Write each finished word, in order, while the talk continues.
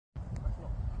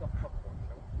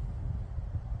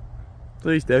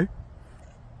Please do.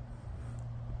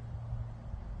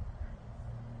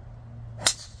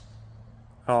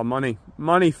 Oh, money.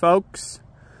 Money, folks.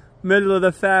 Middle of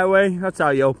the fairway. That's how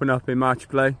you open up in match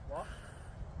play. What?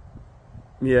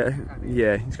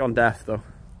 Yeah, he's gone deaf though.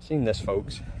 Seen this,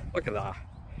 folks? Look at that.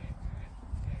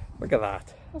 Look at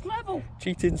that. It's level.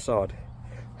 Cheating sod.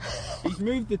 He's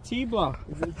moved the tee block.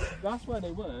 That's where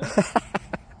they were.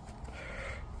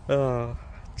 Oh,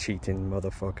 cheating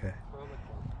motherfucker.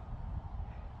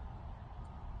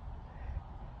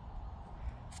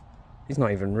 He's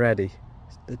not even ready.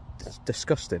 It's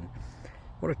disgusting.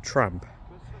 What a tramp.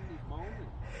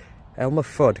 Elmer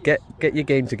Fudd, get your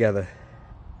game together.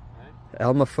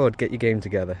 Elmer Fudd, get your game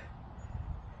together.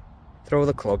 Throw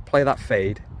the club, play that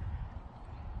fade.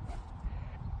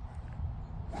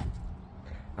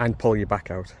 And pull your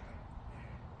back out.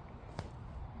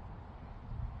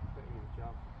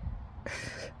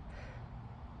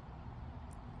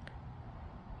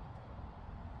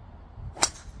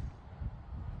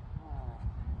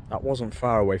 That wasn't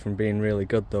far away from being really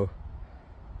good though.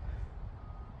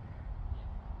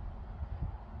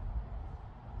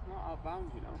 It's not out of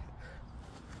bounds, you know.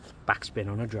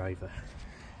 Backspin on a driver.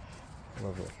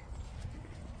 Lovely.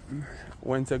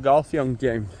 Winter golf, young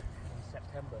James.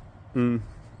 September.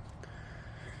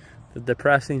 The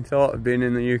depressing thought of being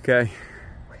in the UK.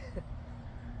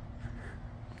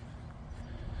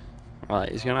 Right,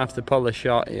 he's going to have to pull a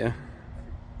shot here.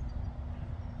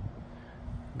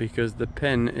 Because the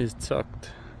pin is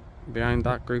tucked behind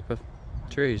that group of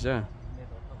trees there.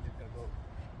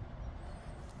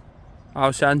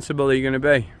 How sensible are you going to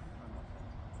be?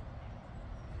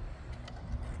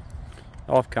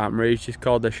 Off camera, he's just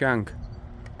called a shank.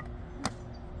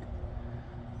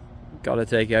 Got to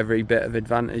take every bit of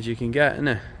advantage you can get,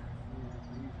 innit?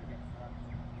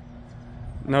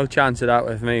 No chance of that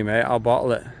with me, mate. I'll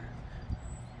bottle it.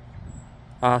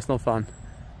 Arsenal fan.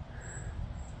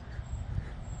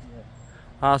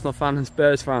 Arsenal fan and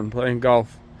Spurs fan playing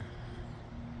golf.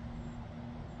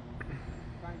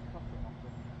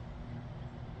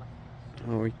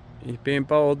 Oh, he's being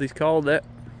bold. He's called it.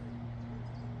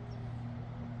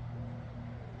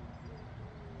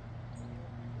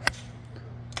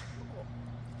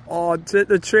 Oh, it's hit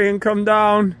the tree and come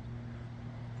down.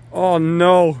 Oh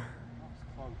no.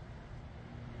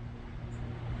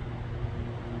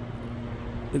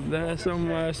 It's there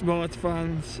somewhere, sports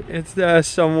fans. It's there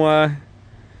somewhere.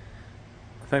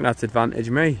 I think that's advantage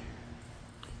me.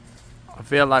 I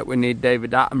feel like we need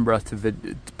David Attenborough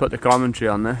to put the commentary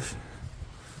on this.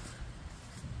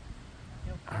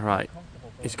 Alright,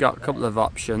 he's got a couple of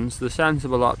options. The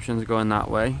sensible option's going that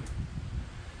way.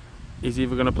 He's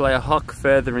either going to play a hook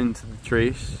further into the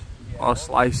trees or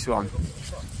slice one.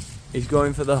 He's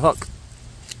going for the hook.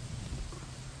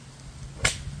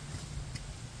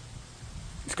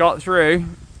 It's got through.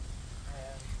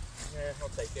 Yeah, I'll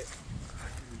take it.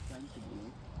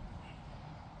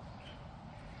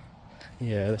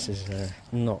 Yeah, this is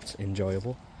not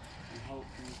enjoyable.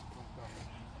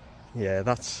 Yeah,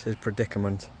 that's his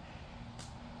predicament.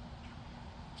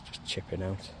 It's just chipping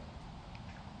out.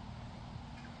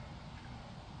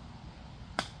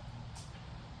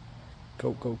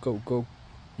 Go, go, go, go.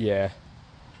 Yeah.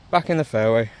 Back in the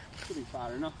fairway. Should be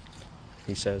far enough.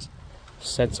 He says.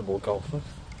 Sensible golfer.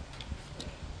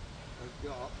 I've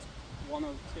got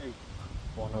 102.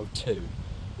 102.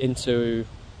 Into...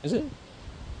 Is it?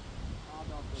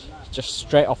 Hard off the left. Just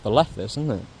straight off the left, this,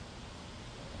 isn't it?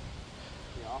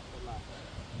 Yeah, off the left.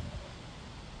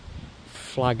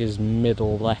 Flag is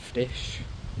middle left-ish.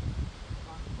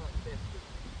 Back foot 50.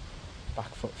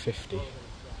 Back foot 50.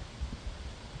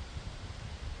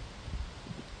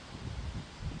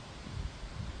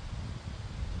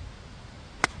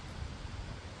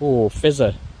 Oh,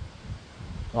 fizzer.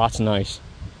 Oh, that's nice.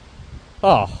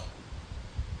 Oh.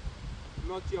 I'm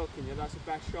not joking, yeah, that's the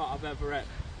best shot I've ever hit.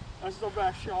 That's the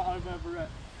best shot I've ever hit.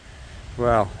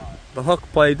 Well, the hook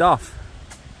played off.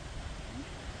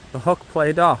 The hook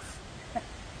played off.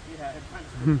 Yeah,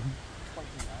 it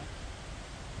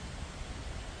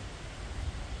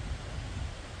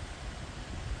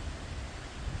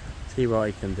See what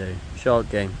he can do. Short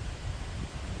game.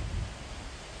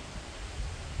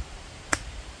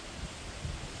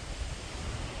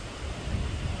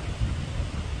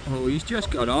 Oh, he's just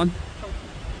got on.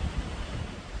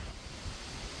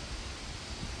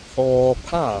 For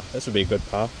par. This would be a good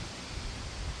par.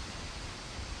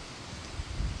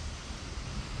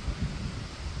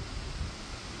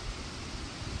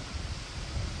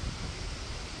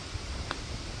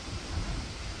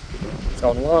 It's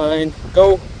online.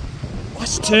 Go! Oh,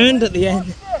 it's turned at the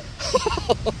end.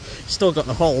 Still got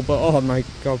the hole, but oh my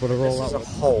god, what a roll that was. This is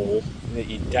a hole that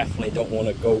you definitely don't want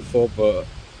to go for, but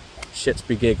shits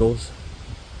be giggles.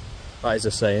 That is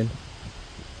a saying.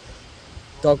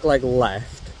 Dog leg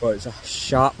left, but it's a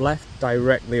sharp left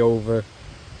directly over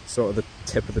sort of the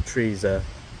tip of the trees there.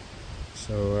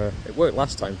 So it worked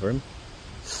last time for him.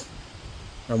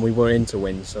 And we were into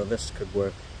wind, so this could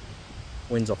work.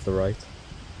 Wind's off the right.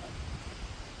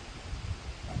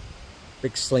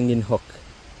 Big slinging hook.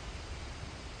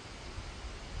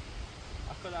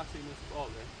 I could have seen this ball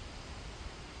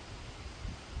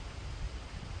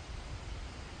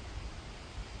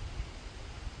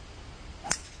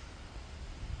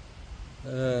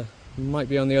there. Might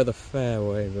be on the other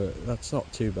fairway, but that's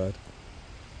not too bad.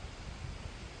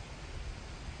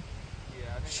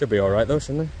 Yeah, should be alright though,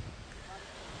 shouldn't it?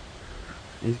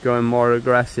 He's going more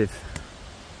aggressive.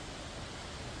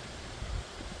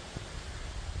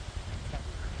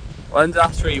 When's that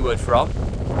 3-wood from?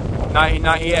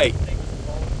 1998?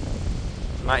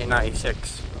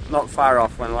 1996. Not far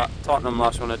off when Tottenham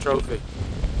last won a trophy.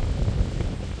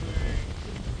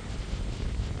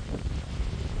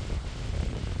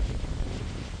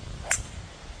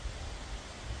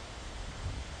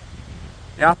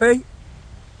 You happy?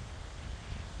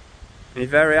 He's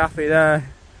very happy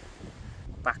there.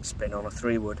 Backspin on a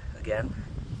 3-wood again.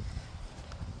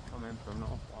 come in from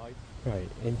north side. Right,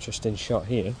 interesting shot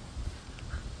here.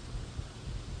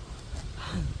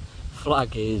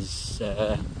 Flag is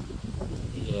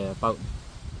yeah, about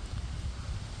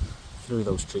through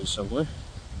those trees somewhere.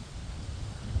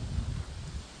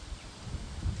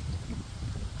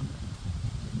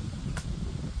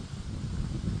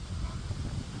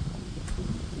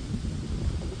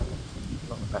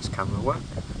 Not the best camera work.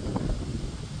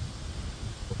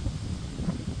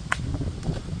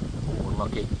 Oh,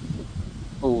 lucky.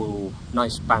 Oh,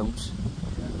 nice bounce.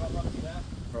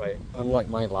 Right, unlike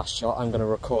my last shot, I'm going to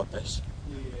record this.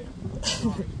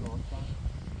 Yeah.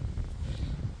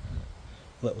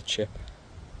 Little chip.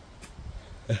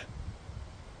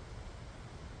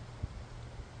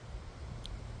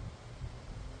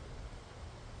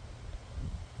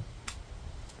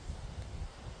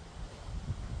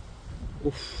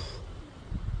 Oof.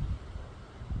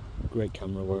 Great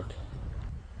camera work.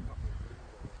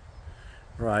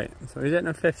 Right, so he's hitting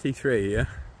a 53, yeah?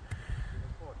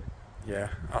 Yeah,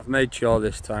 I've made sure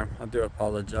this time. I do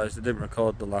apologise, I didn't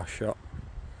record the last shot.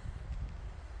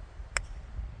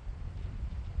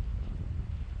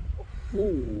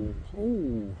 Ooh,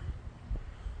 ooh,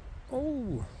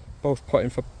 ooh. Both putting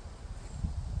for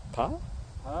par?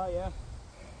 Ah, yeah.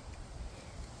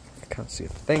 I can't see a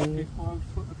thing. Before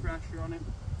I put the pressure on him.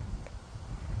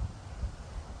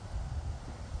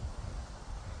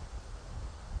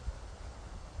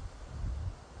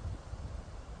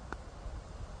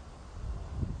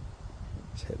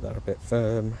 Let's hit that a bit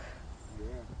firm. Yeah.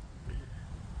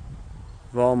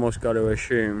 I've almost got to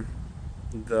assume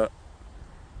that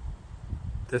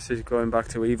this is going back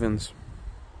to evens.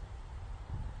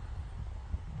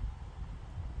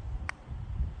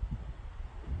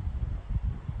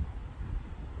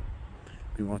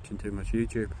 Been watching too much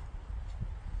YouTube.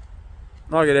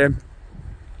 Look at him.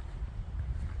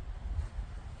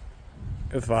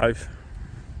 Good 5.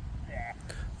 Yeah.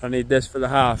 I need this for the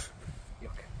half.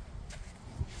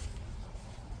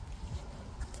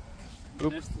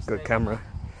 Oop, good camera.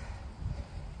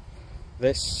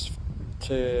 This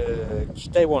to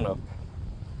stay one up.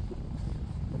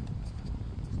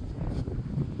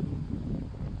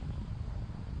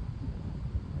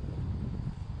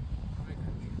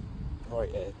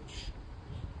 Right edge.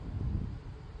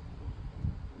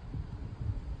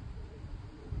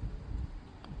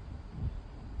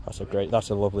 That's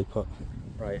a lovely putt.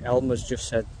 Right, Elmer's just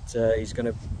said he's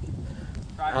going to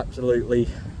absolutely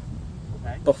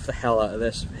buff the hell out of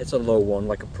this. Hit a low one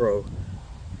like a pro.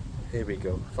 Here we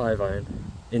go, 5-iron,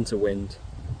 into wind.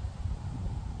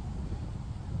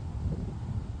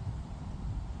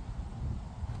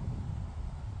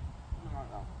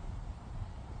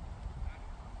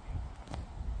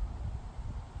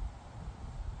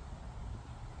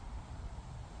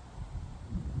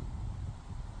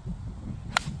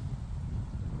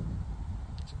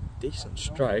 It's a decent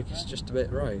strike, it's just a bit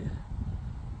right.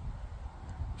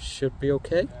 Should be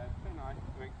okay.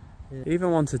 Yeah.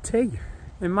 Even wants a tee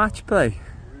in match play.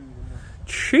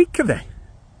 Cheek of it.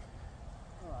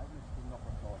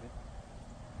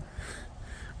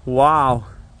 Wow.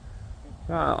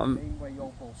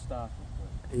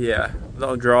 Yeah,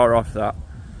 little draw off that.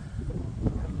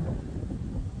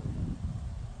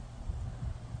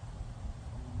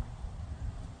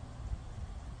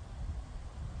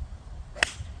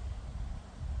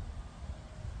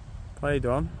 Played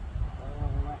one.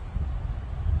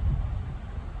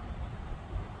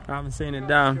 I haven't seen it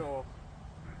down. Sure.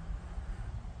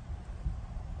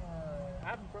 I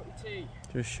haven't brought your tea.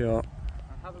 Just short.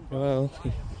 I haven't brought Well,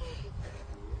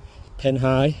 pin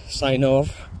high, sign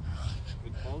off.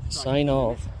 Sign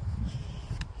off.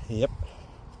 Yep.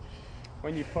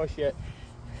 When you push it.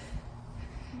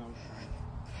 No.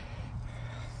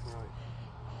 Right.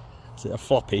 Is it a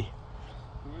floppy?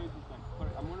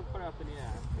 I'm going to put it up in the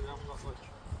air because I haven't got much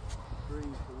green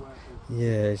to work with.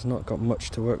 Yeah, he's not got much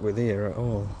to work with here at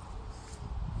all.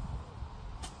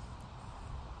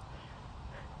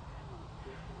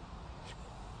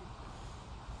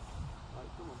 Right,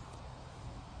 come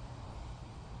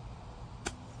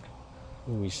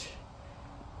on. Ooh, he's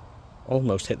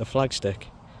almost hit the flagstick.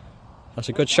 That's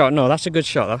a good shot. No, that's a good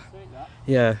shot. That. Take that.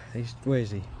 Yeah, where is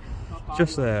he? Not bad,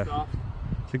 Just there. stuff.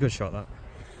 It's a good shot, that.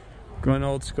 Going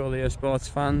old school here, sports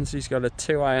fans. He's got a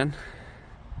 2-iron.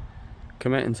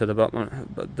 Committing to the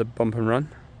bump and run.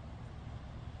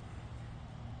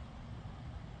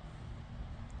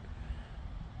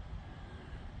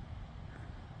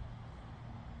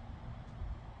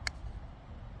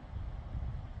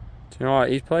 Do you know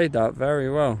what? He's played that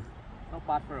very well. Not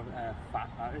bad for a fat,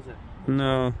 that is it?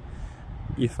 No,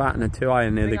 you're fat in a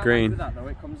 2-iron near the green. That, though,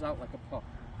 it comes out like a pop.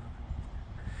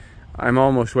 I'm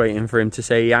almost waiting for him to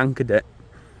say he anchored it.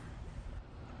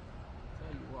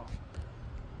 Tell you what.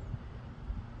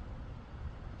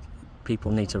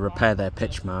 People need to repair their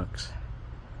pitch marks.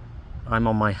 I'm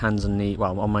on my hands and knees,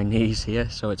 well, on my knees here,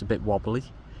 so it's a bit wobbly.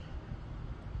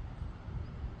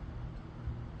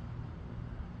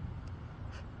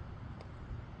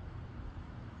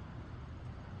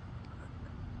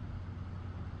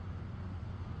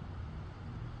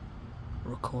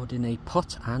 Recording a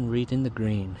putt and reading the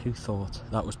green. Who thought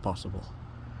that was possible?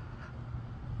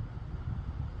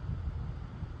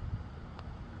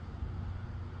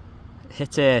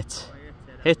 Hit it!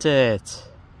 Hit it!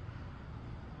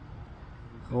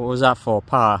 What was that for?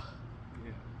 Par?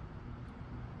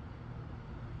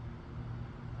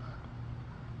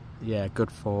 Yeah,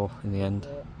 good 4 in the end.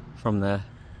 From there.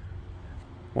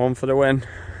 1 for the win,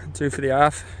 2 for the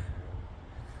half.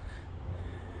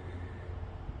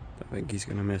 I think he's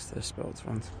going to miss this, sports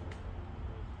fans.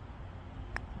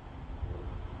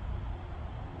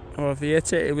 Oh, if he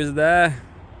hit it, it was there.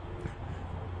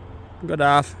 Good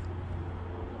half.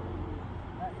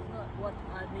 That's not what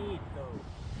I need, though.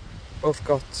 Both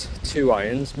got 2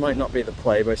 irons. Might not be the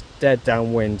play, but it's dead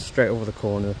downwind, straight over the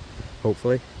corner,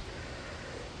 hopefully.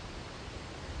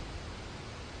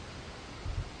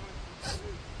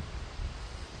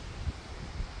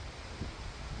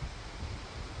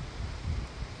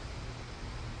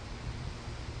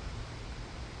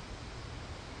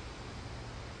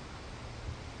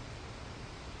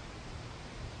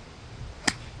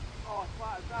 Oh, as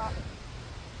flat as that.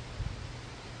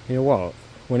 You know what?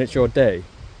 When it's your day,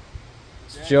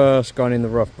 it's just gone in the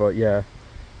rough, but yeah.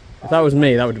 If that was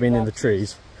me, that would have been in the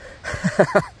trees.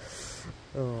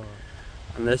 Oh.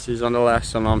 And this is on a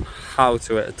lesson on how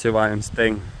to hit a 2-iron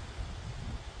sting.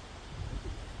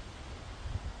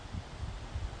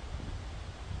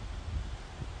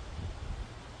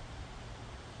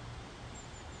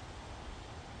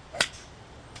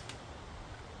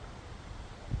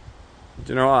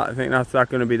 Do you know what? I think that's not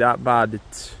going to be that bad.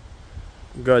 It's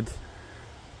good.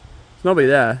 It's nobody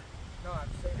there. No, I've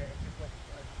seen it.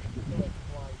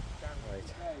 It's just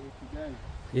like down.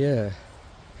 Yeah.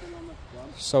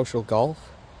 Social golf.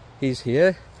 He's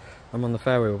here. I'm on the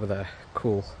fairway over there.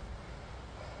 Cool.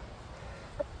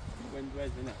 Wind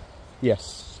wedge, isn't it?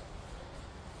 Yes.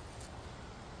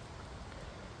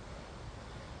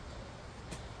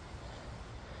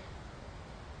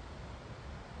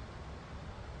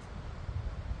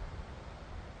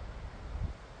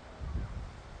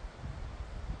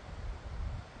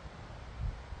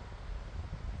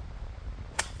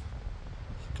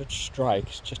 Good strike,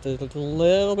 it's just a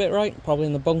little bit right, probably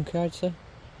in the bunker, I'd say.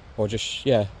 Or just,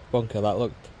 yeah, bunker, that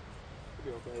looked. Could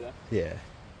be okay there. Yeah.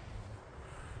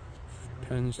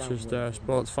 Pins just there,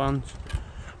 sports fans.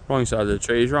 Wrong side of the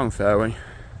trees, wrong fairway.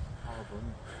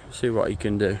 See what he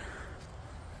can do.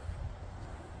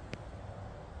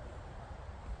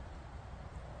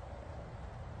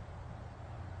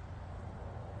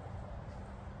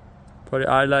 Put it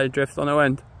high, let it drift on the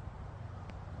wind.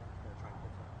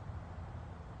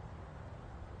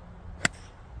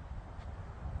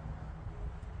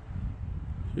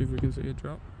 See if we can see a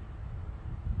drop.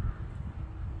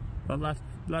 But left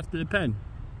of the pin.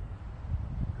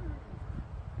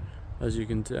 As you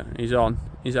can tell, he's on.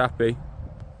 He's happy.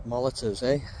 Moloters,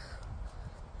 eh?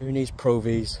 Who needs Pro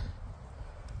Vs?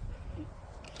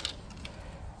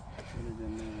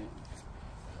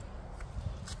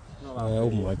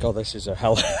 Oh my god, this is a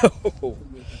hell. I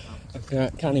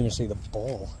can't even see the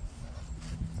ball.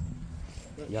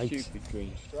 Yikes. Stupid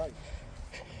green stripe.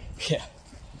 Yeah.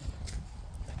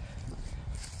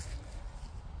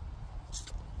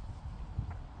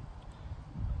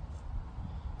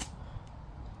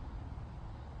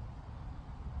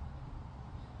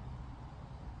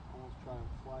 Almost try and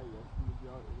fly you from the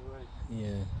majority of the way.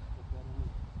 Yeah.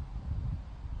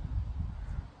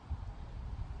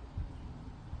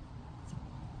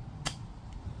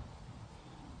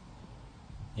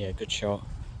 Yeah, good shot.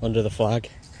 Under the flag.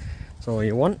 That's all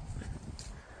you want.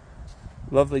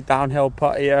 Lovely downhill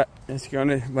putt here. It's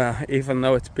gonna, well, even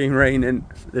though it's been raining,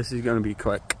 this is gonna be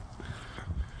quick.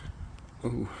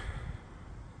 Ooh.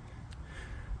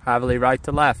 Heavily right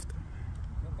to left.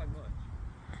 Not by much.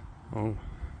 Oh,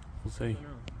 we'll see. I don't know.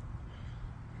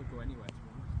 Could go anywhere, to be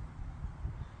honest.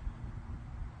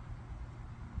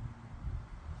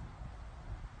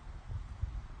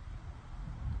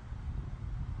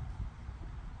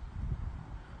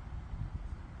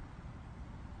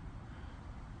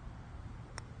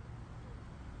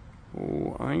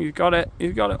 Oh, I think he's got it.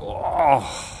 He's got it. Oh, I'll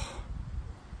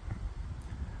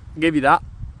give you that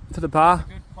for the par.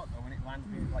 Good putt though when it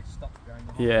landed, it like stopped behind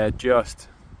the hole. Yeah, just.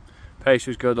 Pace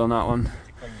was good on that one.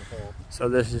 So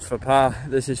this is for par.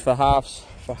 This is for halves.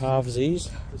 For halvesies.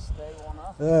 To stay one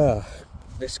up.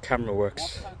 This camera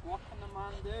works. What can the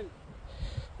man do?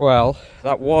 Well,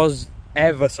 that was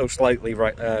ever so slightly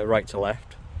right to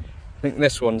left. I think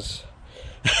this one's.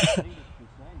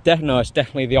 No, it's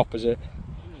definitely the opposite.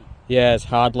 Yeah, it's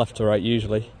hard left to right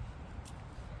usually.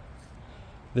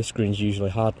 This green's usually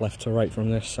hard left to right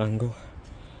from this angle.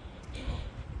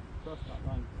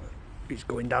 He's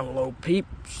going down low,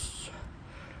 peeps.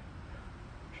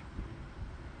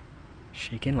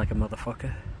 Shaking like a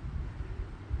motherfucker.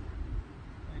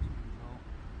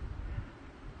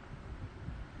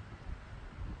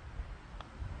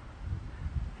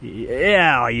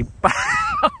 Yeah, you.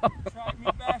 Tried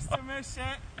my best to miss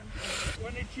it.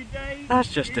 When it's your day,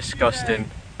 That's just it's your disgusting. day.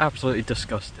 Absolutely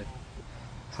disgusting.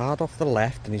 Hard off the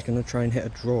left, and he's going to try and hit a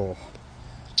draw.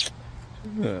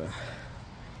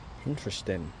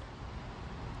 Interesting.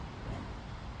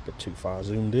 Bit too far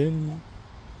zoomed in.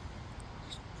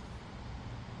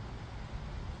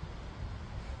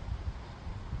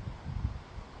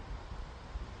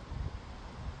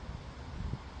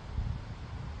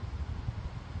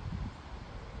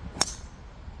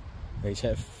 He's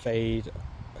hit a fade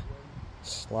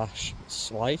slash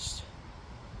sliced.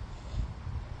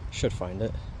 Should find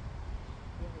it.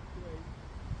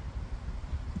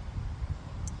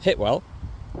 Hit well.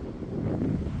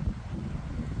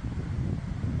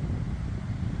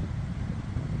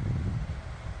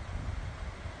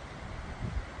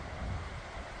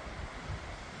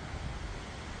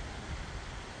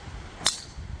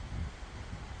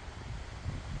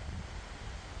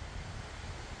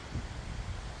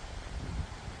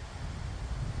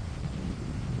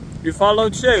 You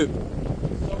followed suit.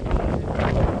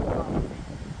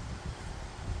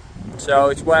 So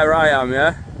it's where I am,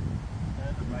 yeah?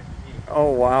 Oh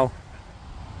wow.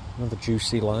 Another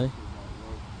juicy lie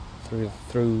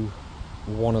through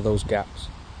one of those gaps.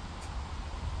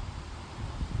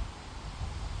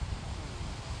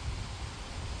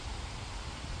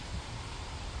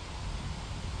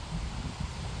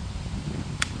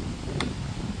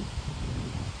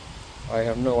 I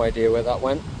have no idea where that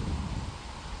went.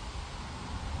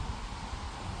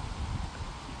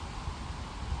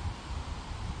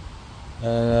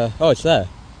 Oh, it's there.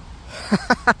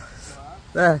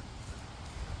 There.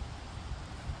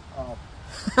 Oh.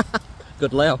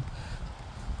 Good layout.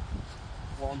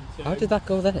 1, 2. How did that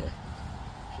go there?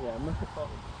 Yeah, I must have thought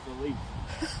it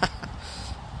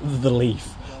was the leaf. The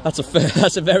leaf.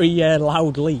 That's a very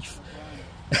loud leaf.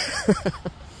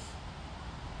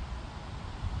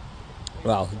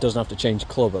 Well, it doesn't have to change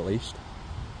club at least.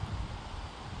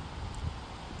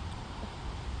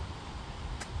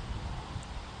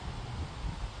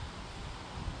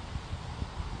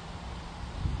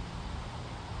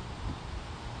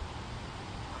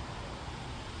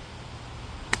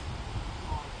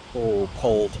 Oh,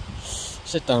 pulled.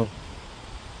 Sit down.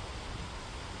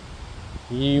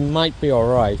 You might be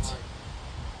alright.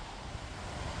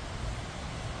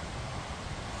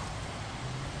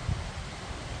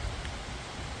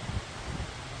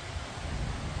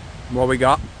 What we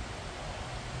got?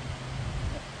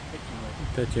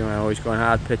 Pitching wedge. Always going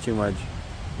hard pitching wedge.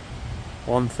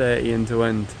 130 into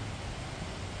wind.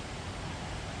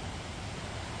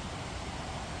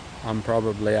 I'm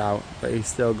probably out, but he's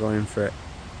still going for it.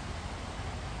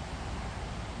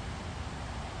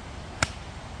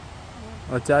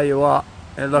 I'll tell you what,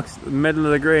 It looks middle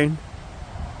of the green.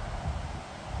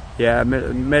 Yeah,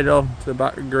 middle to the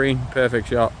back of the green. Perfect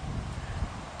shot.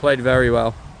 Played very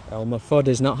well. Elmer Fudd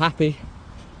is not happy.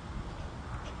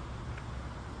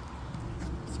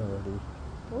 Sorry.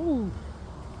 Oh,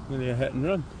 nearly a hit and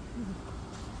run.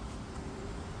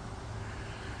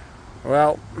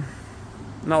 Well,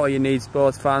 not what you need,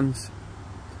 sports fans.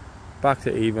 Back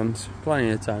to evens. Plenty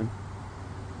of time.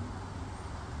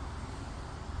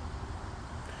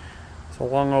 It's a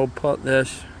long old putt,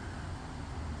 this.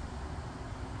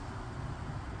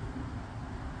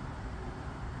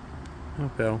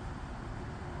 Uphill.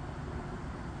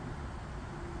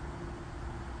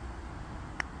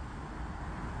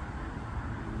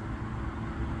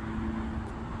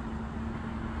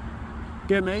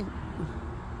 Get me.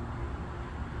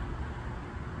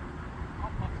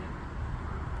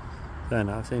 Then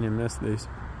I've seen him miss these.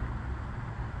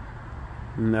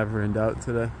 Never in doubt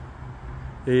today.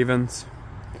 Evens.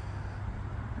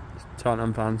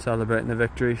 Tottenham fans celebrating the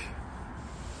victory.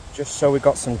 Just so we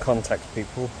got some context,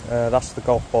 people, that's the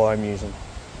golf ball I'm using.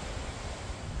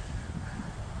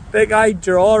 Big eye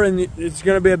draw, and it's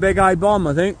going to be a big eye bomb,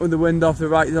 I think, with the wind off the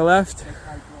right to the left. Big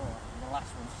eye draw, and the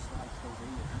last one's sliced over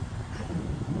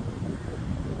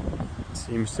here.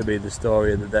 Seems to be the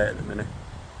story of the day at the minute.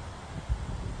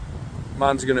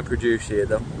 Man's going to produce here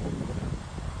though.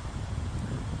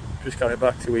 Just got it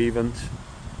back to evens.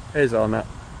 Here's on it.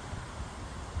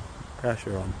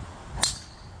 Pressure on.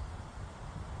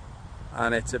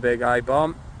 And it's a big eye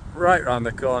bomb right round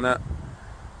the corner.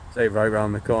 Say right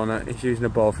round the corner. He's using a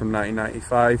ball from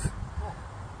 1995.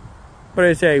 But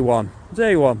it's A1. It's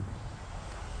A1.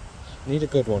 Need a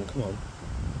good one, come on.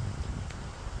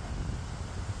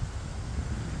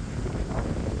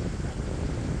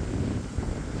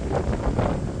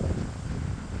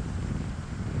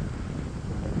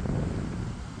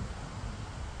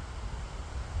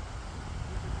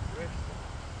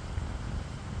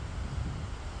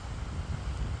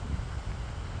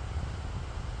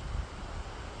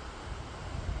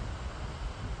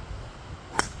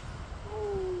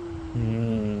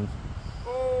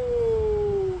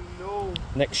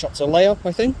 Next shot's a layup,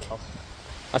 I think.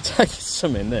 I'll tell you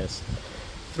something, this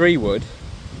 3-wood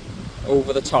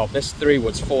over the top. This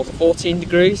 3-wood's 14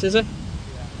 degrees, is it?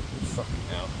 Yeah. Fucking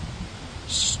hell.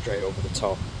 Straight over the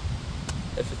top.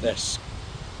 If this,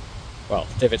 well,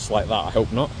 divots like that, I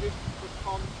hope not. Just for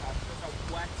context, that's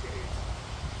how wet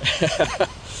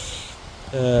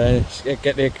it is.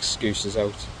 Get the excuses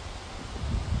out.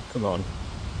 Come on.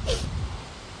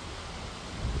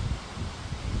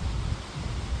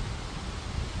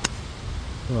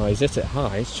 Oh, he's hit it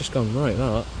high, it's just gone right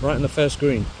in the first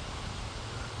green.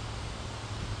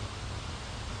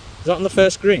 Is that on the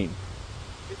first green?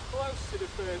 It's close to the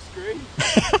first green.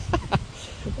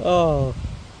 Oh,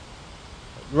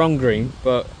 wrong green,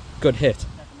 but good hit.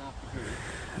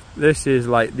 This is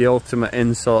like the ultimate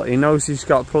insult. He knows he's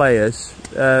got players,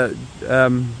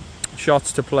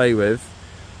 shots to play with.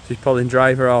 So he's pulling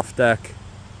driver off deck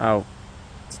out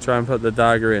to try and put the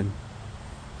dagger in.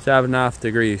 7.5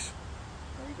 degrees.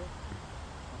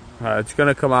 It's going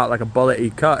to come out like a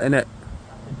bullety cut, innit?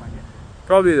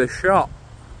 Probably the shot.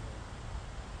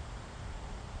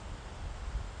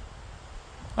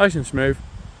 Nice and smooth.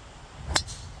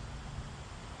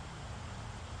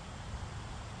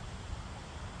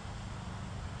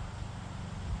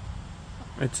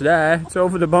 It's there, it's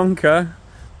over the bunker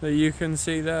that you can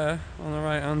see there on the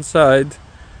right hand side.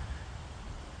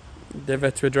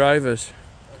 Divots with drivers.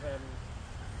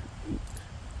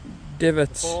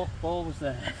 Divots. Ball was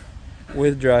there.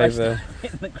 With driver.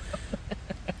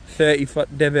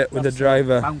 30-foot divot with a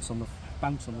driver. Bounce on the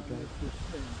driver.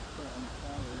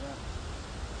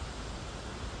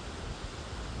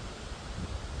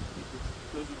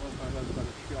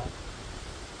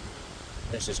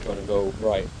 This is going to go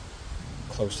right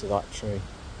close to that tree.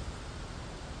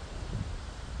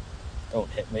 Don't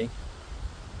hit me.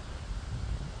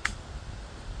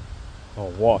 Oh,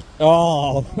 what?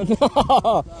 Oh,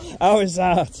 no! How is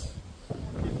that?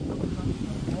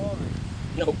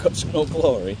 No guts, no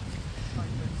glory.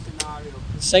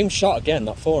 Same shot again,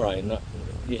 that 4-iron that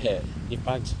you hit. Your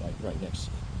bag's like right next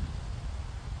to you.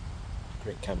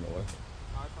 Great camera work. If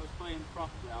I was playing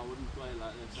properly, I wouldn't play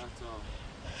like this at all.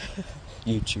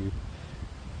 YouTube.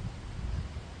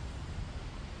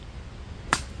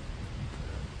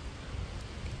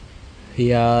 He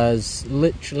has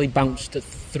literally bounced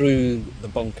through the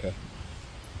bunker.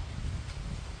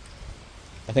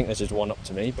 I think this is one up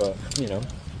to me, but you know,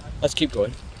 let's keep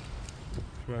going.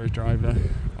 Where his driver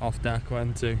off deck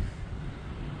went to.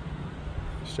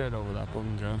 Straight over that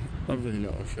bunker. Lovely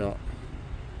little shot.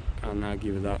 Can't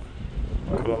argue with that.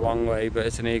 Got a long way, but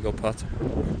it's an eagle putt.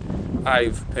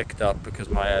 I've picked up because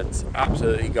my head's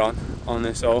absolutely gone on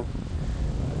this hole.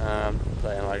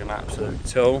 Playing like an absolute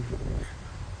tool.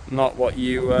 Not what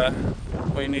you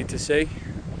need to see,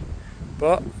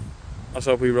 but let's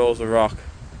hope he rolls the rock.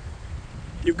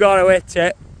 You've got to hit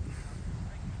it.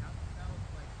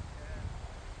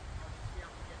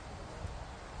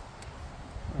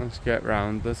 Let's get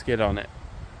round, let's get on it.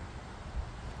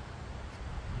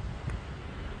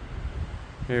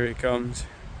 Here it comes.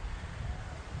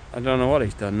 I don't know what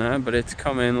he's done there, but it's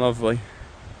come in lovely.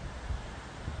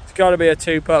 It's got to be a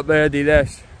 2-putt birdie,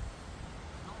 this.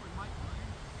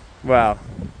 Well,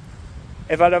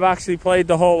 if I'd have actually played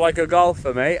the hole like a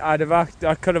golfer, mate, I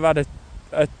could have had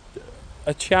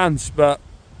a chance, but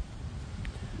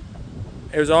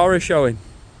it was already showing.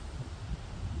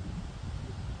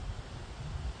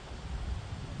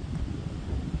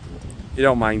 You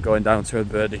don't mind going down to a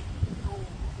birdie.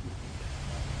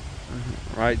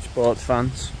 Right, sports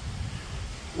fans.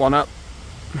 1 up.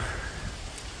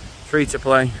 3 to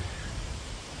play.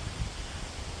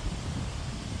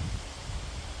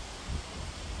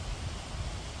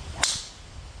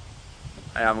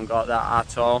 I haven't got that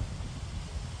at all.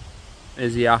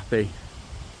 Is he happy?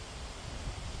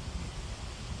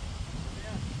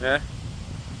 Yeah?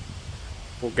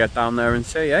 We'll get down there and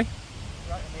see, eh?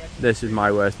 This is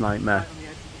my worst nightmare.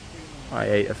 I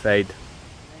hate a fade.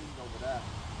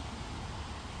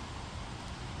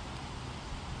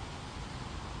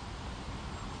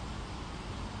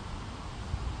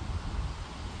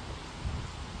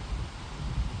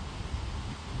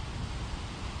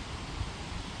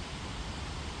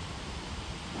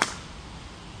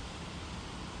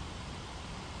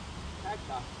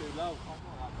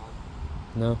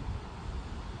 No.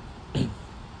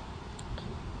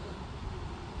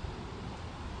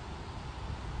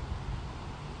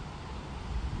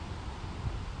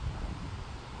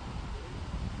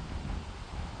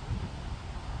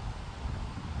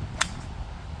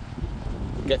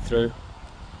 Get through.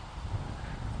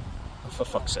 Oh, for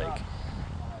fuck's sake.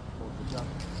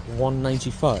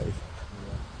 195.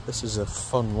 This is a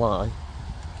fun lie.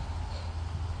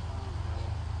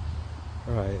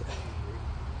 Right.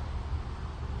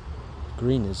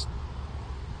 Green is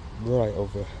right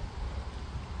over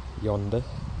yonder.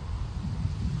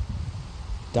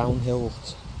 Downhill,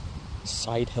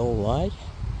 side hill lie.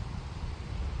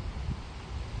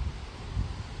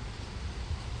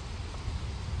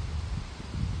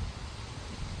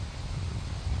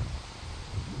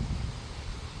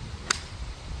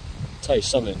 Tell you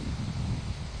something.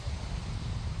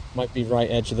 Might be right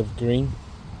edge of the green.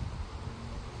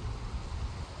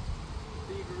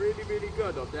 Really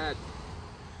good on that.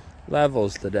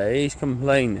 Levels today, he's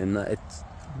complaining that it's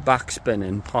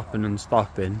backspinning, popping and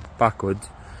stopping backwards,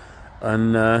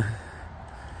 and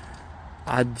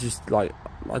I'd just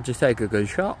take a good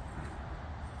shot.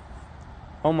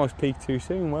 Almost peaked too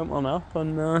soon, went one up,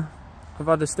 and I've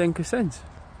had a stinker since.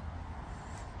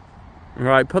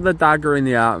 Right, put the dagger in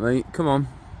the art, mate. Come on.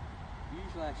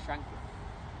 Usually I shank it.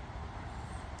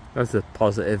 That's a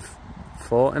positive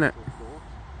thought, isn't it?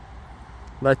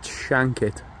 Let's shank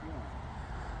it.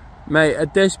 Mate,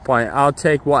 at this point, I'll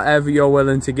take whatever you're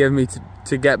willing to give me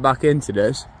to get back into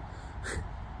this.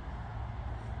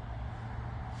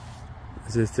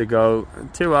 This is to go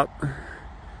 2 up,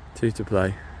 2 to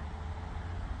play.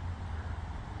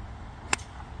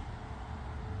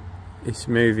 He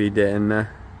smoothied it in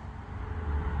there.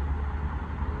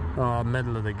 Oh,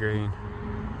 middle of the green.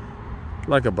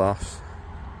 Like a boss.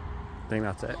 I think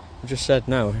that's it. I just said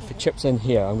now, if it chips in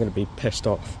here, I'm going to be pissed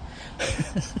off.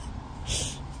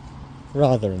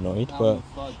 Rather annoyed, but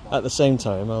at the same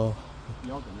time, I'll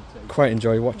quite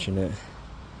enjoy watching it.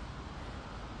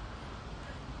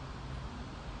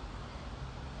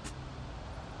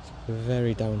 It's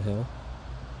very downhill.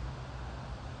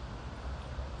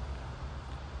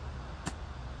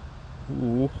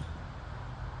 Ooh.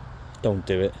 Don't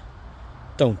do it.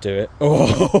 Don't do it.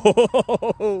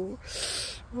 Oh,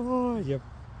 oh, you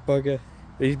bugger.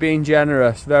 He's being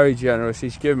generous, very generous.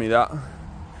 He's given me that.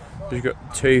 He's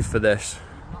got 2 for this.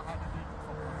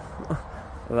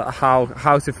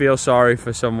 How to feel sorry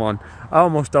for someone. I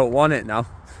almost don't want it now.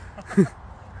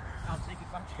 I'll take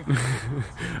it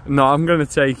back. No, I'm going to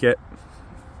take it.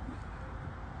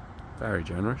 Very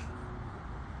generous.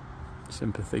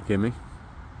 Sympathy, gimme.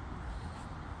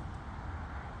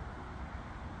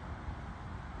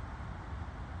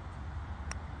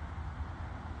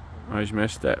 I just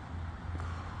missed it.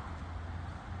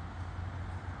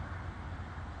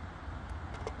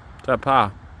 Is that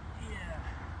par? Yeah.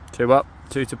 2 up,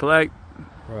 2 to play.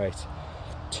 Right.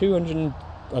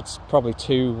 250 That's probably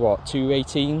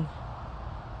 218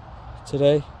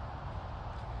 today.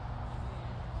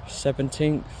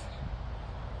 17th.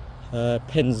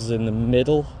 Pins in the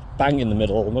middle, bang in the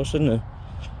middle almost, isn't it?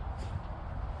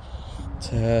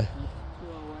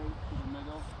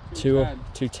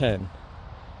 210.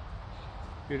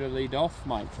 You're the lead off,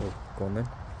 Mike. Oh, go on then.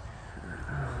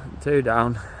 2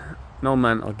 down. No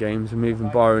mental games. I'm even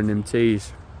borrowing him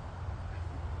tees.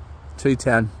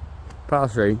 210. Par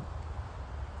 3.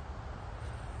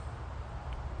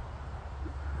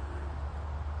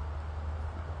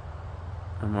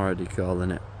 I'm already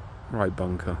calling it. Right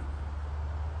bunker.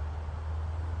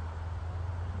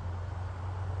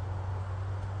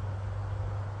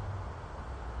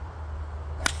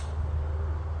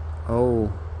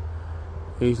 Oh,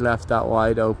 he's left that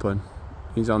wide open.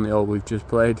 He's on the hole we've just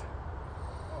played.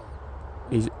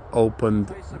 He's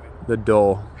opened the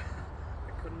door.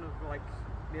 I couldn't have, like,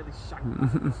 nearly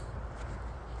shanked.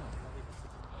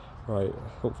 Right,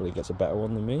 hopefully he gets a better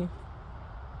one than me.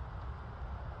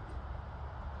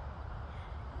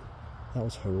 That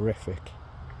was horrific.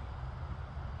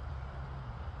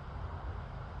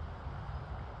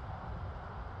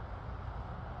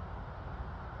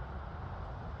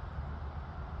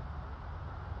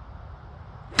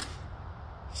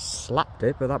 Slapped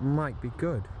it, but that might be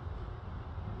good.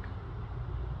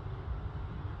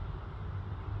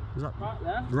 Is that Right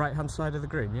there? right hand side of the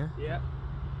green, yeah? Yeah.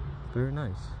 Very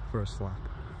nice for a slap.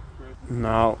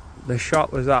 No, the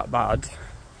shot was that bad.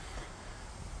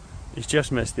 He's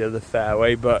just missed the other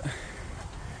fairway, but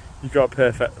you've got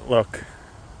perfect look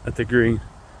at the green.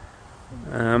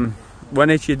 When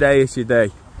it's your day, it's your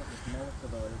day.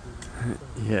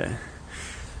 Yeah.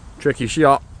 Tricky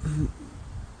shot.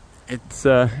 It's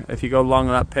if you go long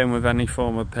that pin with any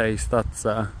form of pace, that's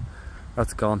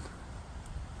gone.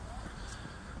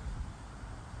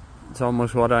 It's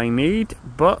almost what I need,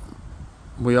 but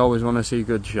we always want to see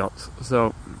good shots.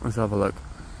 So let's have a look.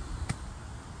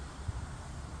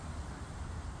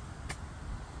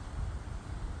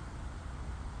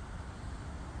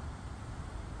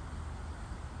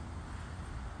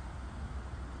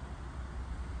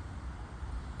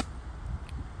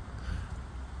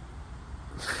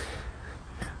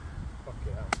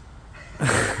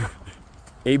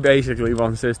 He basically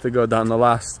wants us to go down the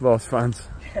last, both fans.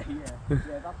 Yeah,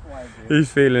 that's why I do. He's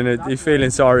feeling it. He's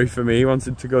feeling sorry for me. He wants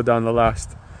it to go down the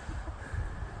last. Yeah,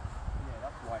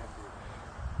 that's why I do.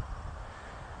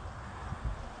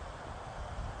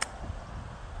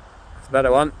 It's a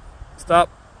better one. Stop.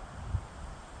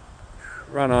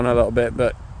 Ran on a little bit,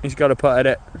 but he's got to put at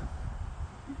it.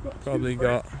 Probably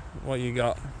got what you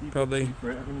got. Probably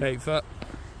 8 foot.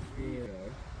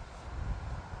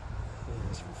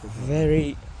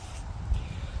 Very...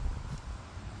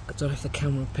 I don't know if the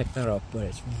camera picked that up, but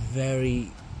it's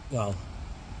very... Well,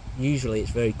 usually it's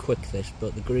very quick this,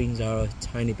 but the greens are a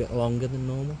tiny bit longer than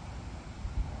normal.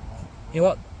 You know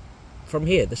what? From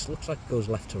here, this looks like it goes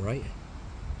left to right.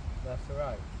 Left to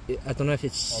right? I don't know if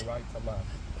it's... Or right to left?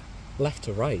 Left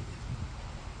to right.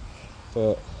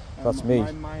 But that's me.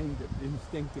 My mind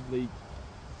instinctively,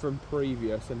 from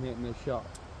previous and hitting the shot,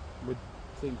 would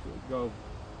think it would go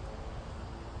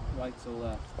right to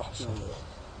left. Awesome. No.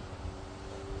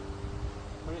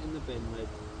 Put it in the bin lid.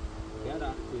 Get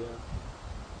out here.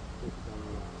 Put it down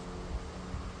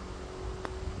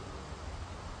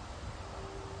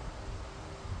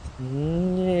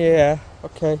the left. Yeah,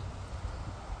 okay.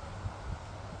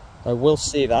 I will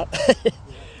see that. Yeah, I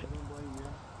don't blame you.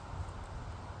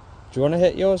 Do you want to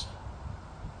hit yours?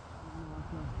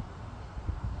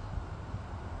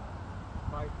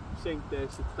 If I sink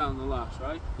this, it's down the last,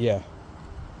 right? Yeah.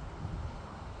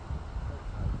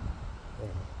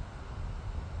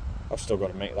 I've still got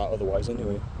to make that otherwise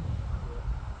anyway.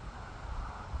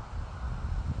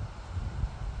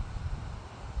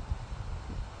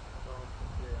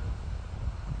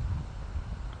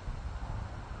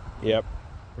 Yep.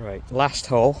 Right. Last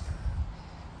hole.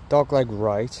 Dogleg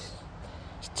right.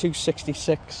 It's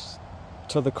 266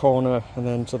 to the corner and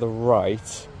then to the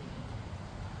right.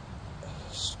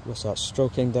 What's that?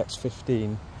 Stroke index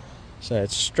 15. So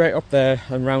it's straight up there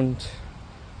and round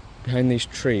behind these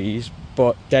trees,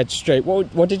 but dead straight.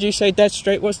 What did you say dead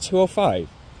straight was? 205?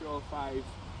 205.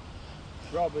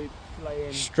 Probably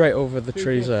playing Straight over the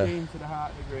trees there. to the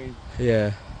heart of the green.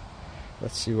 Yeah.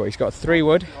 Let's see what he's got. 3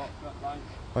 wood. Shot, that line.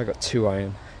 I got 2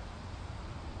 iron.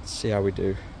 Let's see how we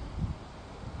do.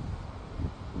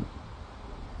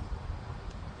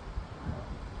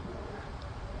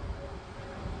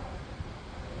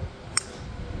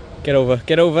 Get over,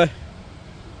 get over.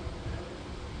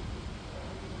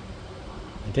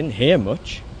 I didn't hear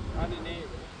much. I didn't hear it,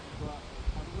 but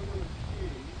I'm going to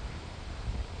assume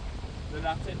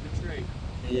that's in the tree.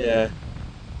 Yeah.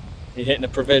 You're hitting a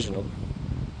provisional.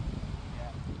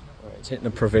 Right, it's hitting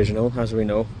a provisional, as we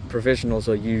know. Provisionals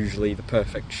are usually the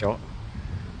perfect shot.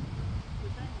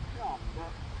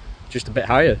 Just a bit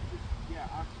higher. Yeah,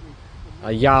 actually.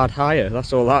 A yard higher,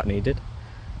 that's all that needed.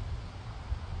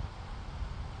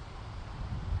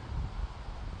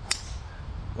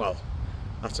 Well,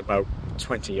 that's about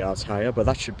 20 yards higher, but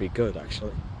that should be good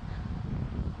actually.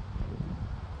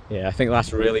 Yeah, I think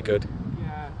that's really good.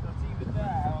 Yeah, that's even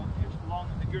there, or just along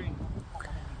the green.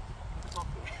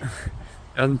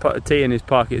 He hasn't put a tee in his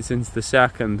pocket since the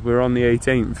 2nd. We're on the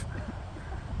 18th.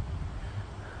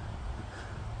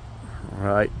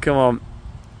 Alright, come on.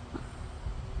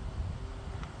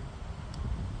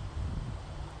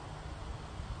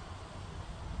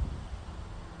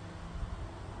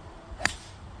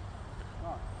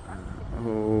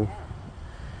 Oh.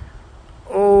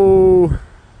 Oh.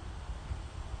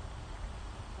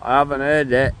 I haven't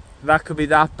heard it. That could be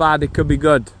that bad, it could be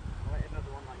good.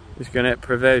 Just gonna hit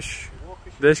Provish.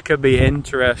 This could be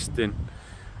interesting.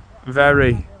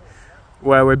 Very.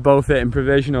 Where we're both hitting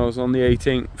provisionals on the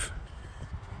 18th.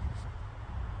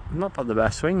 Not got the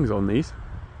best swings on these.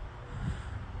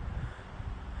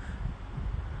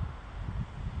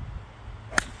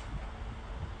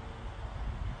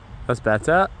 That's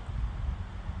better.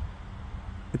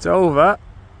 It's over.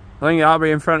 I think that'll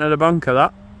be in front of the bunker,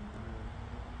 that.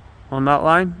 On that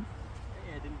line.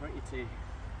 Yeah, I didn't bring your tea.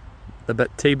 The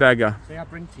tea beggar. Say I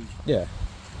bring tea. Yeah.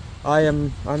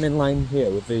 I'm in line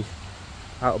here with the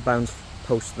out of bounds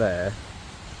post there.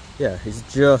 Yeah, he's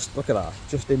just, look at that,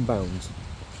 just in bounds.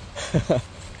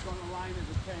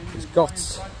 He's got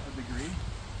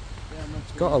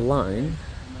a line.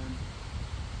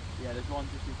 Yeah, there's one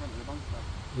just in front of the bunker.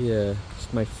 Yeah,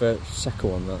 it's my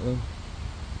second one, that one.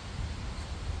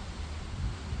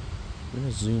 I'm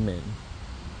gonna zoom in.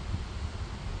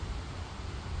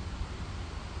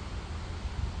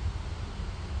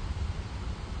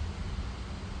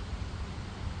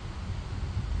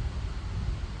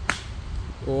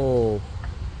 Oh,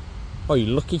 oh, you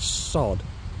lucky sod.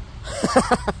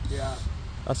 Yeah.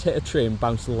 That's hit a tree and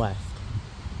bounced left.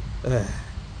 I'm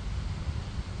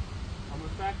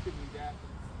effectively dead.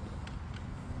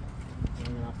 I'm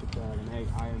gonna have to play an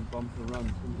 8-iron bumper run,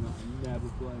 something that I never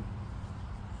played.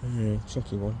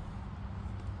 Tricky one.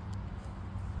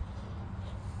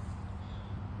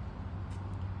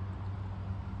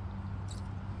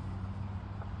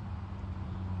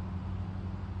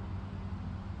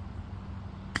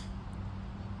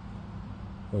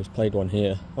 Oh, he's played one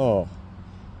here. Oh,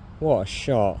 what a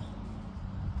shot.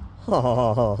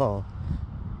 Oh,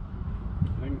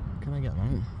 can I get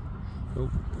that? Oh,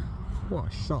 what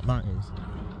a shot that is.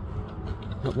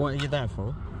 What are you there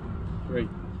for? Great.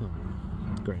 Oh,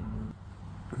 great.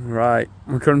 Right,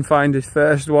 we couldn't find his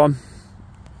first one.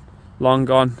 Long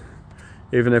gone.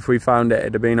 Even if we found it,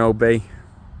 it'd have been OB.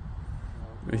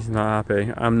 He's not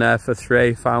happy. I'm there for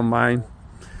 3, found mine.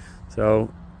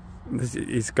 So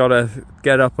he's got to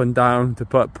get up and down to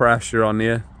put pressure on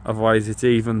you, otherwise it's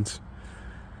evens.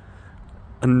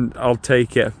 And I'll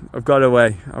take it. I've got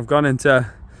away. I've gone to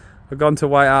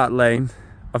White Hart Lane.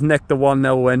 I've nicked the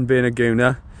 1-0 win being a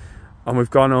gooner, and we've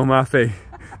gone home happy.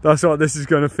 That's what this is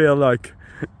going to feel like.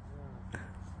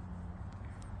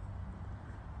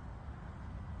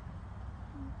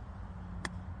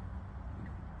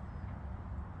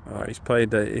 Oh, he's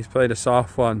played a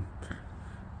soft one.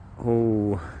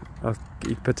 Oh,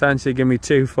 he potentially give me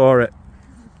 2 for it.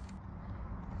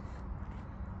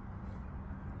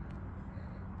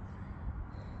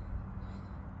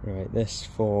 Right, this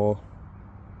for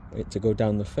it to go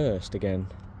down the first again.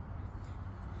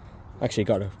 Actually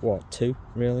got a, what, 2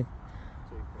 really?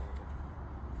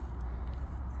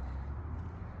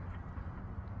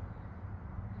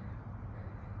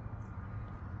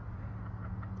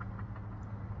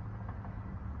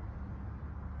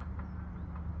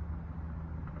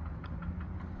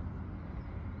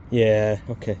 Yeah,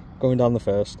 okay, going down the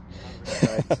first.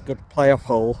 Good playoff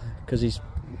hole, because he's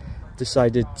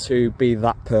decided to be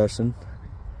that person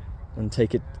and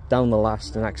take it down the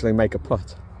last and actually make a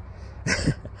putt.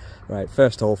 Right,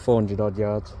 first hole, 400 odd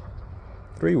yards,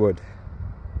 3 wood.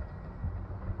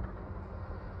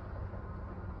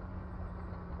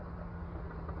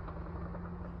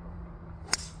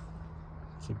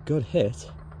 It's a good hit.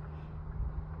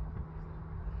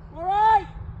 All right.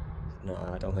 No,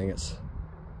 I don't think it's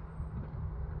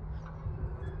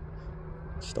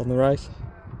just on the right.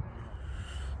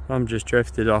 I'm just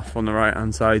drifted off on the right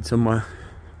hand side somewhere.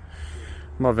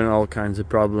 I'm having all kinds of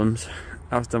problems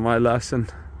after my lesson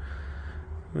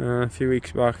a few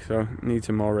weeks back, so need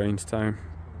some more range time.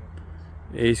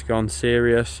 He's gone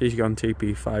serious. He's gone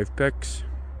TP5 picks.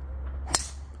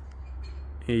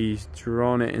 He's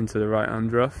drawn it into the right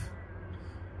hand rough.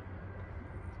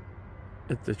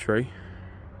 At the tree.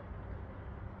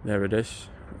 There it is.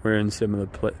 We're in similar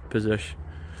position,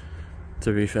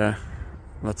 to be fair.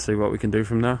 Let's see what we can do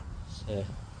from there.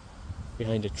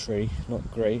 Behind a tree,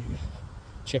 not great.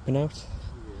 Chipping out.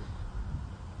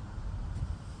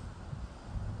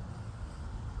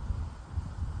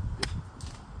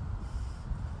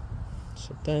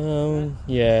 Sit down.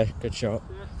 Yeah, good shot.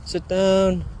 Sit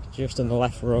down. Just in the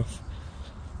left rough.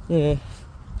 Yeah.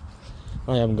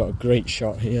 I haven't got a great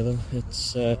shot here though.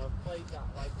 It's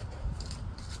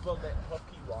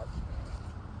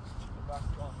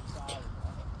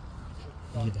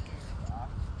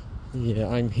yeah,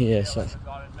 I'm here, so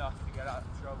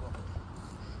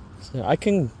I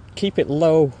can keep it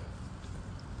low.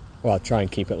 Well, I'll try and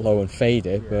keep it low and fade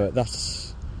it, but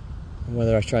that's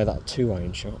whether I try that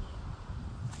 2-iron shot.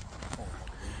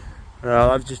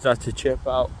 Well, I've just had to chip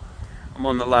out. I'm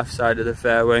on the left side of the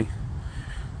fairway.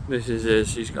 This is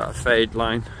his. He's got a fade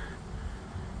line.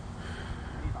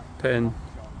 Pin's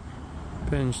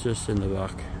just in the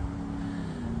back.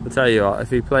 I'll tell you what,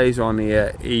 if he plays on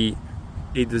here, he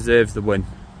deserves the win.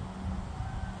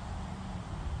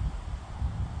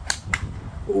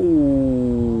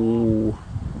 Ooh,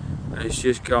 it's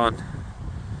just gone.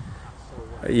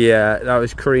 Yeah, that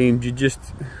was creamed. You just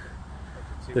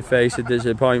the face of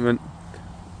disappointment.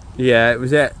 Yeah, it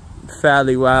was it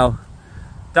fairly well.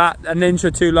 That an inch or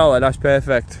two lower, that's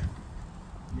perfect.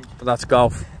 But that's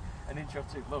golf. An inch or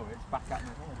two lower, it's back at my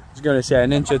head. I was going to say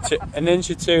an inch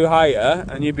or two higher,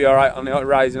 and you'd be all right on the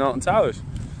rising Alton Towers.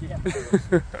 Yeah.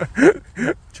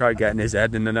 Try getting his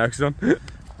head in the next one.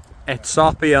 It's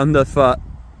soppy underfoot.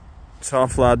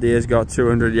 Soft lad here's got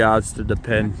 200 yards to the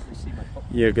pin.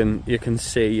 You can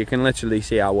literally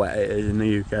see how wet it is in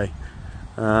the UK.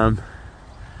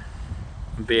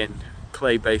 Being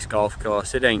clay-based golf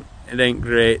course, it ain't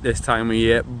great this time of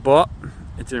year, but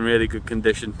it's in really good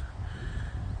condition.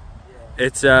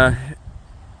 It's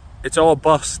all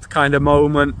bust kind of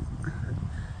moment.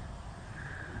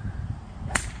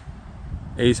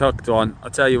 He's hooked one. I'll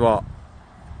tell you what.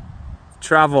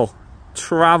 Travel.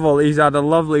 He's had a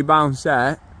lovely bounce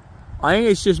there. I think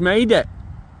it's just made it.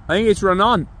 I think it's run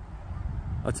on.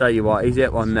 I'll tell you what. He's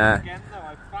hit one there.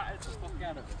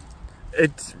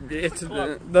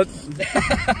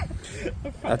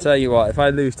 I'll tell you what. If I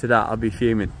lose to that, I'll be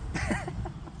fuming.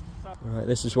 Right,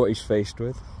 this is what he's faced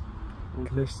with.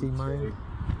 Can you see mine?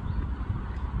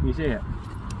 You see it?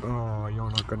 Oh, you're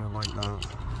not gonna like that.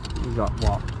 You got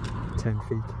what? 10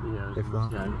 feet. Yeah, if that.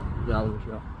 That was a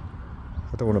shot.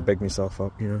 I don't want to big myself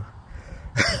up, you know.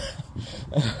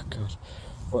 Oh god.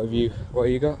 What have you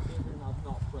got? I've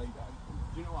not played that.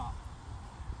 Do you know what?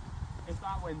 If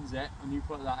that wins it and you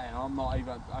put that in, I'm not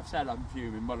even. I've said I'm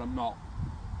fuming, but I'm not.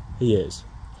 He is.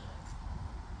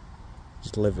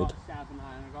 Just livid. 7?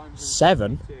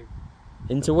 7?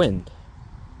 Into wind?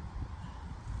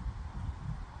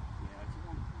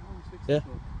 Yeah.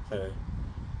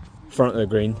 Front of the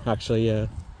green, actually, yeah.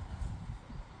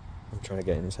 I'm trying to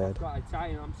get in his head. I'm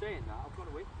saying that, I've got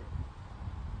to wait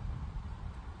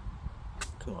it.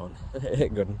 Come on,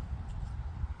 hit good.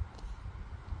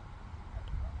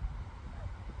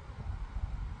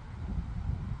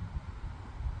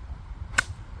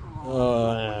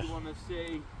 What do you want to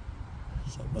see?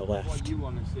 It's at the left. What do you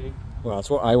want to see? Well, it's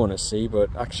what I want to see, but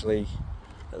actually,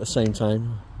 at the same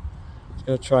time, I'm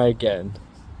going to try again.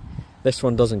 This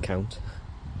one doesn't count.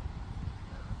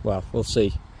 Well, we'll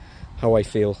see how I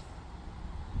feel.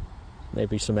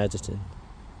 Maybe some editing.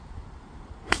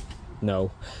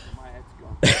 No. My head's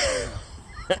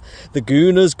gone. The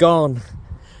gooner's gone.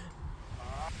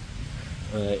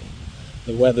 Right,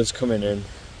 the weather's coming in.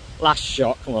 Last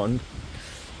shot, come on.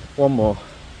 One more.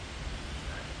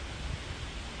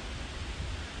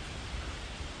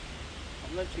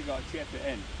 I've literally got to chip it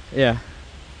in. Yeah.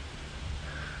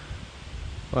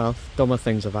 Well, dumber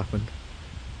things have happened.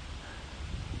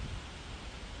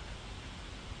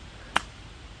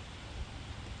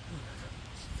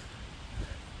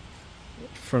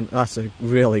 That's a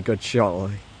really good shot,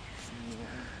 like.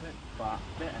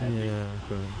 Yeah,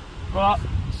 good. But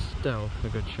Still a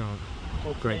good shot.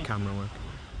 Great camera work.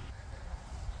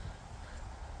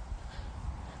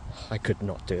 I could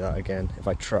not do that again if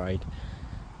I tried.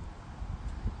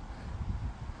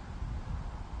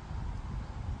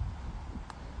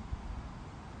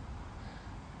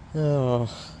 Oh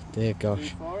dear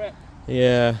gosh.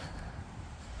 Yeah.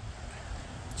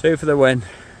 2 for the win.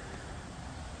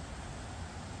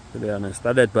 To be honest,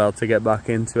 I did well to get back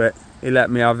into it. He let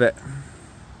me have it.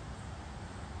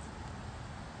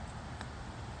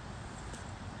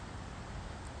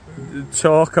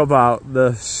 talk about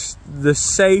the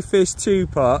safest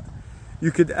 2-putt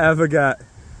you could ever get.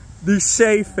 The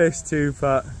safest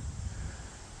 2-putt.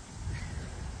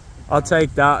 I'll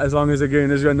take that as long as the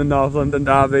Gooners win the North London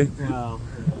Derby. Well,